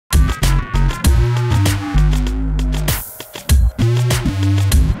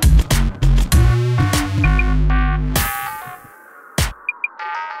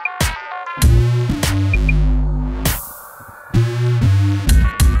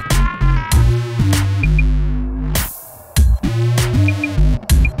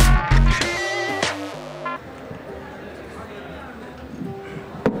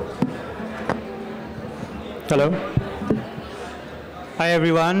Hello. Hi,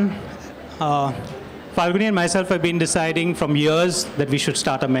 everyone. Falguni and myself have been deciding from years that we should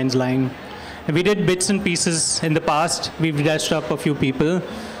start a men's line. And we did bits and pieces in the past. We've dressed up a few people.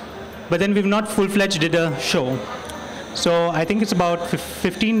 But then we've not full-fledged did a show. So I think it's about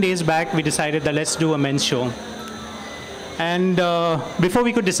 15 days back we decided that let's do a men's show. And before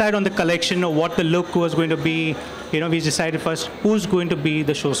we could decide on the collection or what the look was going to be, we decided first who's going to be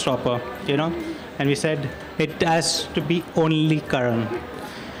the showstopper, And we said it has to be only Karan.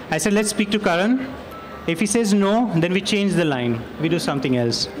 I said, let's speak to Karan. If he says no, then we change the line. We do something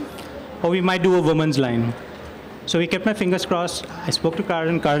else. Or we might do a woman's line. So we kept my fingers crossed. I spoke to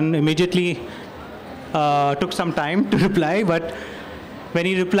Karan. Karan immediately took some time to reply. But when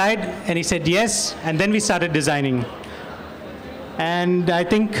he replied and he said yes, and then we started designing. And I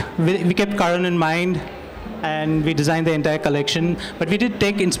think we kept Karan in mind, and we designed the entire collection. But we did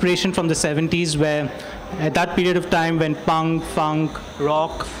take inspiration from the 70s, where at that period of time when punk, funk,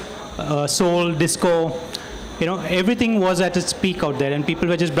 rock, soul, disco, everything was at its peak out there, and people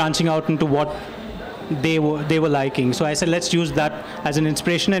were just branching out into what they were liking. So I said, let's use that as an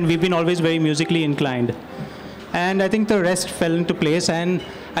inspiration, and we've been always very musically inclined. And I think the rest fell into place, and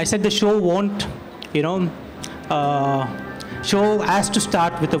I said the show won't, show has to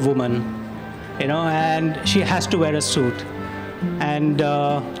start with a woman, and she has to wear a suit. And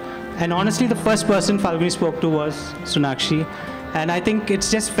honestly, the first person Falguni spoke to was Sonakshi. And I think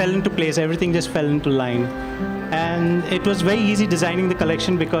it's just fell into place. Everything just fell into line. And it was very easy designing the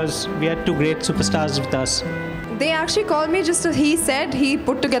collection because we had two great superstars with us. They actually called me just as he said. He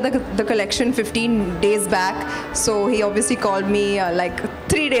put together the collection 15 days back. So he obviously called me like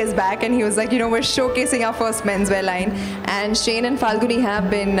 3 days back, and he was like, we're showcasing our first menswear line. And Shane and Falguni have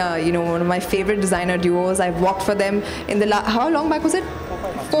been, one of my favorite designer duos. I've worked for them in the how long back was it?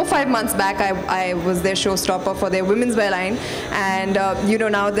 4-5 months back, I was their showstopper for their women's wear line. And,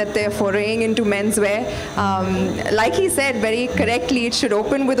 now that they're foraying into menswear, like he said very correctly, it should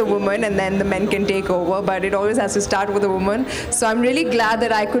open with a woman and then the men can take over, but it always has to start with a woman. So I'm really glad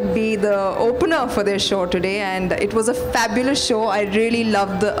that I could be the opener for their show today, and it was a fabulous show. I really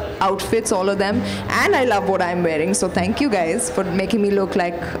loved the outfits, all of them, and I love what I'm wearing. So thank you guys for making me look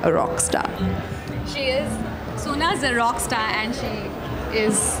like a rock star. She is. Sona's a rock star, and she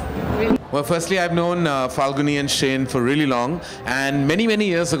is really... Well, firstly, I've known Falguni and Shane for really long, and many, many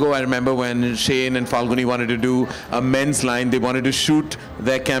years ago, I remember when Shane and Falguni wanted to do a men's line. They wanted to shoot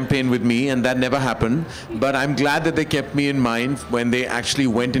their campaign with me, and that never happened. But I'm glad that they kept me in mind when they actually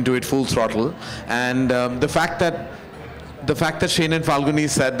went into it full throttle. And the fact that Shane and Falguni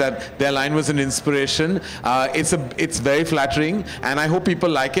said that their line was an inspiration, it's very flattering, and I hope people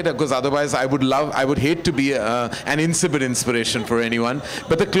like it, because otherwise I would hate to be an insipid inspiration for anyone.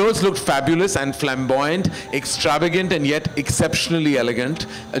 But the clothes looked fabulous and flamboyant, extravagant, and yet exceptionally elegant,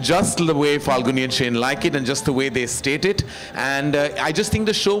 just the way Falguni and Shane like it, and just the way they state it. And I just think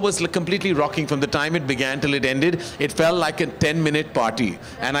the show was completely rocking from the time it began till it ended. It felt like a 10-minute party,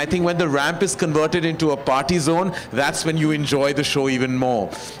 and I think when the ramp is converted into a party zone, that's when you enjoy the show even more.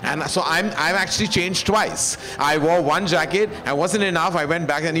 And so I've actually changed twice. I wore one jacket, and wasn't enough. I went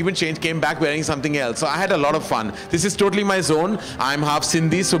back and even came back wearing something else. So I had a lot of fun. This is totally my zone. I'm half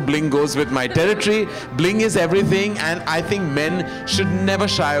Sindhi, so bling goes with my territory. Bling is everything, and I think men should never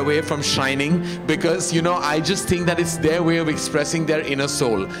shy away from shining, because I just think that it's their way of expressing their inner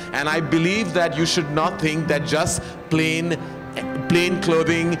soul. And I believe that you should not think that just plain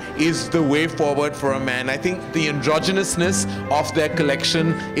clothing is the way forward for a man. I think the androgynousness of their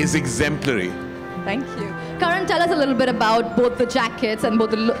collection is exemplary. Thank you. Karan, tell us a little bit about both the jackets and both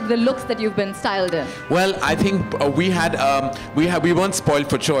the looks that you've been styled in. Well, I think we weren't spoiled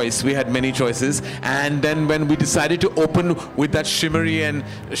for choice. We had many choices, and then when we decided to open with that shimmery and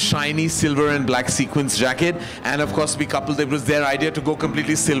shiny silver and black sequins jacket, and of course we coupled, it was their idea to go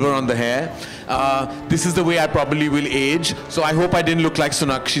completely silver on the hair. This is the way I probably will age, so I hope I didn't look like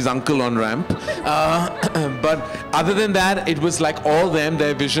Sonakshi's uncle on ramp. But other than that, it was like all them,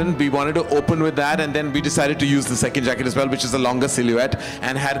 their vision. We wanted to open with that, and then we decided to use the second jacket as well, which is a longer silhouette,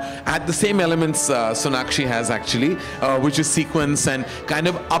 and had the same elements Sonakshi has actually, which is sequins and kind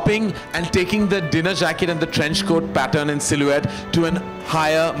of upping and taking the dinner jacket and the trench coat pattern and silhouette to an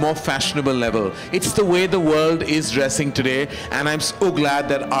higher, more fashionable level. It's the way the world is dressing today, and I'm so glad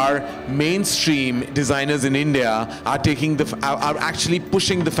that our mainstream designers in India are actually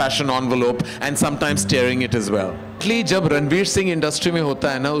pushing the fashion envelope and sometimes tearing it as well. जब Ranveer Singh industry में होता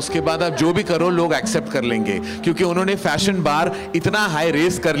है ना, उसके बाद आप जो भी करो लोग एक्सेप्ट कर लेंगे, क्योंकि उन्होंने फैशन बार इतना हाई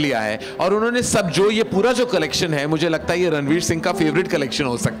रेस कर लिया है और उन्होंने सब जो ये पूरा जो कलेक्शन है, मुझे लगता है ये रणवीर सिंह का फेवरेट कलेक्शन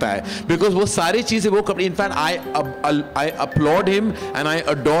हो सकता है, बिकॉज वो सारी चीजें वो कपड़े, in fact I applaud him and I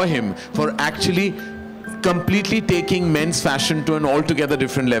adore him for actually completely taking men's fashion to an altogether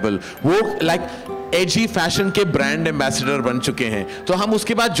different level. वो like एजी फैशन के ब्रांड एम्बेसडर बन चुके हैं, तो हम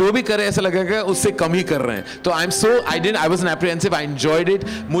उसके बाद जो भी करें ऐसा लगेगा उससे कम ही कर रहे हैं. तो I was apprehensive, I enjoyed it.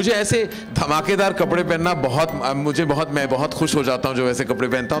 मुझे ऐसे धमाकेदार कपड़े पहनना मैं बहुत खुश हो जाता हूं जो ऐसे कपड़े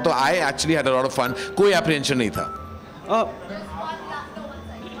पहनता हूं. तो I actually had a lot of fun. कोई एप्रीहेंशन नहीं था.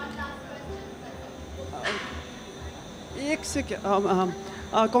 एक second.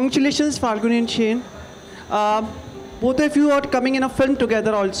 Congratulations, Falguni and Shane. Both of you are coming in a film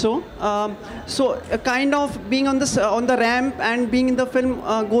together also. So kind of being on the ramp and being in the film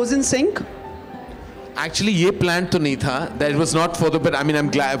goes in sync. Actually, ये plan तो नहीं था. That was not for the. But I mean, I'm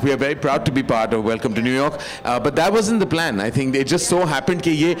glad we are very proud to be part of Welcome to New York. But that wasn't the plan. I think it just so happened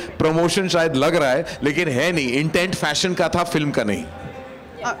कि ये promotion शायद लग रहा है, लेकिन है नहीं. Intent fashion का था, film का नहीं.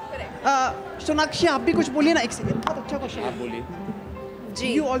 सोनाक्षी आप भी कुछ बोलिए ना. एक सेकंड. बहुत अच्छा क्वेश्चन. आप बोलिए. जी.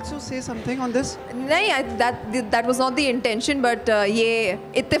 You also say something on this? नहीं, that was not the intention, but ये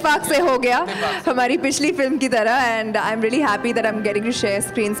इत्तेफाक से हो गया हमारी पिछली फिल्म की तरह, and I'm really happy that I'm getting to share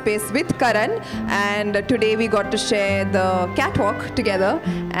screen space with Karan, and today we got to share the catwalk together,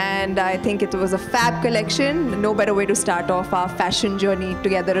 and I think it was a fab collection. No better way to start off our fashion journey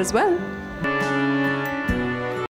together as well.